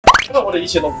因為我哋以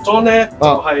前農莊咧就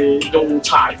係用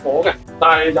柴火嘅，但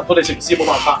係入到嚟城市冇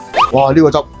辦法。哇！呢個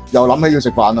汁又諗起要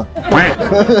食飯啦，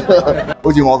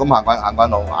好似我咁行慣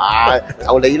路，唉，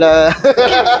就你啦。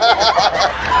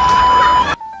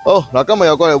好嗱，今日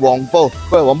又過嚟黃埔，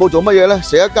做乜嘢咧？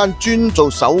食一間專做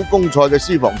手工菜嘅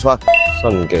私房菜。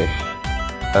新記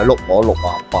碌我68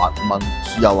蚊，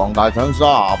豉油皇大腸38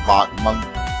蚊，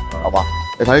係嘛？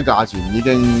你睇價錢已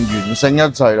經完勝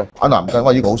一切啦。打南雞，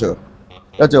哇！呢個好食啊！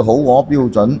一隻好鵝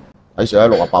標準，喺食喺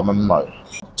68蚊賣，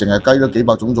淨係雞都幾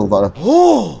百種做法啦。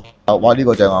哦！哇！呢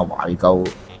個正啊，懷舊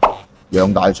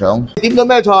羊大腸。你點咗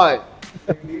咩菜？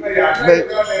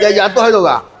日日都喺度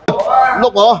㗎。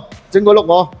碌我，整個碌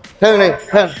我，聽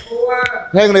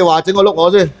你話，整個碌我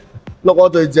先，碌我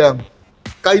最正。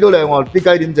雞都靚喎，啲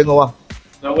雞點整好啊？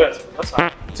兩個人食唔得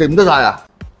晒。食唔得晒啊？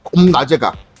咁大隻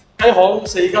㗎？雞項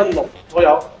4斤6左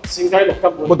右，鮮雞6斤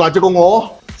半。咪大隻過我，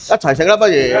一齊食啦不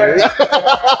如。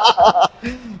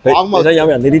你想飲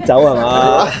人哋啲酒係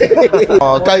嘛？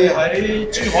哦，雞喺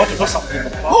珠海做咗10年農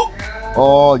場。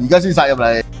哦，而家先殺入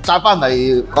嚟，殺翻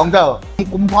嚟廣州，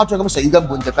咁誇張咁4斤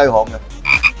半隻雞項嘅，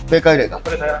咩雞嚟㗎？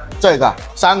俾你睇下，真係㗎，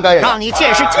生雞嚟。讓你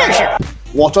見識見識。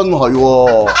哇，真係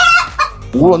喎，好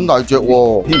撚大隻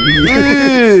喎。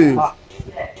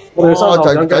我哋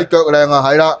嘅仔腳靚啊，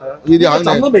係啦，呢啲肯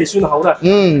定。枕都未算厚咧。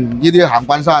呢啲行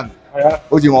慣山。係啊，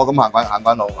好似我咁行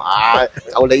慣路，唉，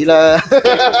就你啦。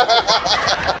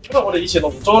因為我哋以前農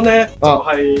莊咧就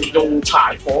係用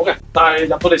柴火嘅，但係入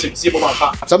到嚟城市冇辦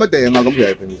法。使乜訂啊？咁其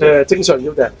實平時正常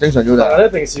要訂。正常要訂。但係咧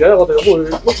平時咧我哋都會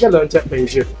碌1兩隻備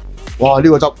住。哇！呢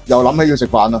個汁又諗起要食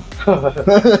飯啦。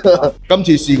今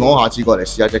次試我，下次過嚟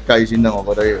試下隻雞先啦，我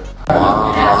覺得要。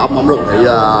哇！啱碌起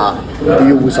啊，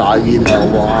飆晒煙啊！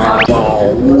哇！好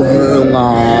香啊！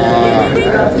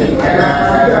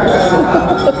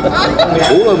好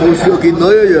耐冇試過見到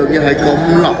一樣嘢係咁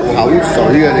流口水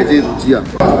嘅，你知唔知啊？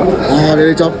哇！你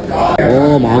啲汁，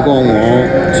馬乾鵝，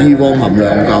脂肪含量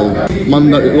夠，炆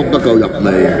得碌得夠入味。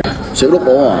食碌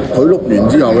鵝啊，佢碌完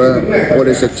之後咧，我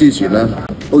哋食之前咧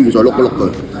都要再碌一碌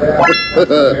佢。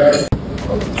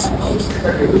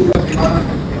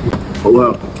好香！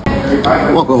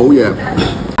哇！佢好嘢，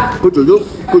佢除咗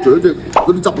嗰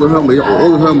啲汁嘅香味，鵝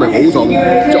嘅香味好重，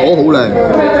隻鵝好靚。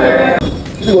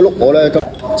呢個碌鵝咧，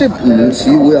即係唔似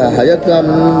會係喺一間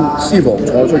私房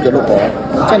菜出嘅碌鵝，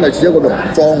真係似一個農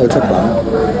莊嘅出品。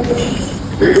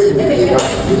汁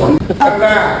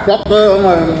香啊！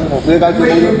你介紹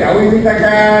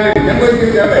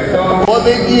我飛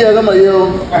機啊！今日要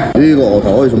呢個鵝頭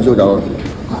可以送燒酒，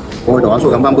我去同阿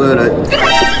叔飲翻杯啊你。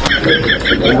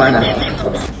講翻啊！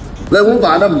兩碗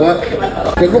飯都唔該。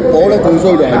隻碌鵝咧最衰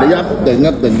就係你一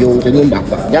定要整碗白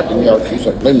飯，一定要有主食。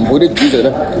你唔配啲主食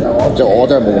咧，隻鵝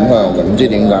真係冇咁香嘅，唔知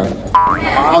點解。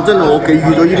啊！真係我記住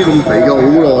咗呢啲咁肥嘅好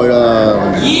耐啦。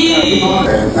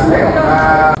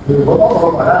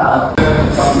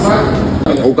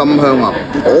好甘香啊！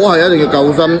鵝係一定要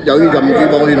夠身，有啲浸脂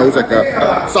肪先好食嘅。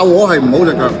瘦鵝係唔好食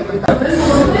嘅。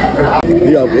幾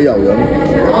油樣？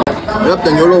一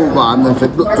定要撈飯啊！食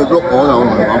碌鵝就我同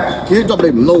你講，呢啲汁你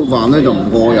唔撈飯咧就唔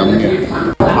過癮嘅。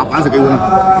白飯食幾碗？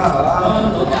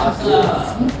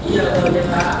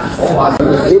好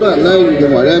多人咧認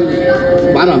為咧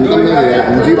板藍根咧其實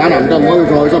唔似板藍根，好似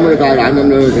菜心嗰啲芥蘭咁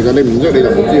樣。其實你唔識你就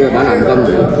唔知佢板藍根嚟。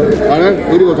但係咧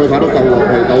佢呢個菜炒得夠落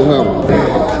去夠香，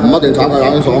唔一定炒芥蘭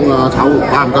爽啊，炒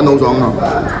板藍根好爽啊。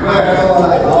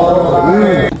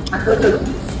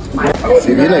薯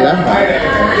片嚟嘅，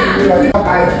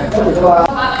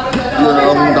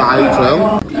羊大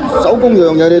腸，手工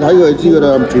樣嘢你睇佢就知㗎啦，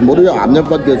全部都一鹹一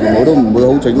筆嘅，全部都唔會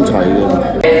好整齊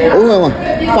嘅，好香啊！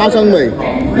花生味、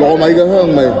糯米嘅香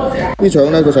味，啲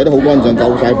腸咧佢洗得好乾淨，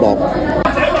夠晒薄，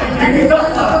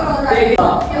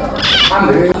好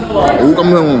甘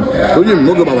香喎！總之唔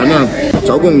好叫白雲啦，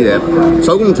手工嘢，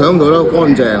手工腸做得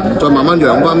乾淨，再慢慢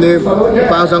揚翻啲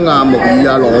花生啊、木耳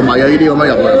啊、糯米啊呢啲咁樣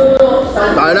入去。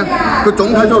但係咧，佢總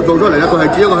體做出嚟咧，佢係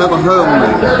只一個香味，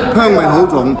香味好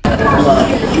重，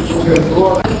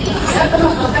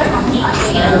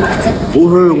好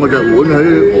香嘅隻碗喺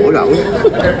鵝油。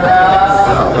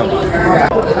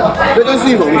呢間私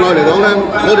房菜嚟講咧，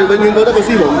我哋永遠覺得個私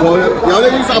房菜咧，有呢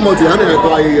3個字肯定係貴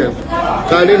嘅。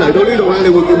但係你嚟到呢度咧，你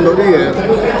會見到啲嘢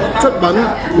出品、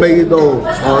味道、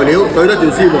材料對得住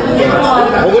私房菜。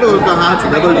我覺得佢價錢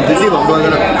係對唔住私房菜㗎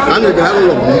啦，簡直就係一個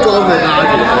農莊嘅價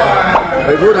錢。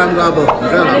肥虎帶你吃遍中國，唔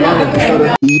使行翻嚟。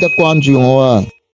記得關注我啊！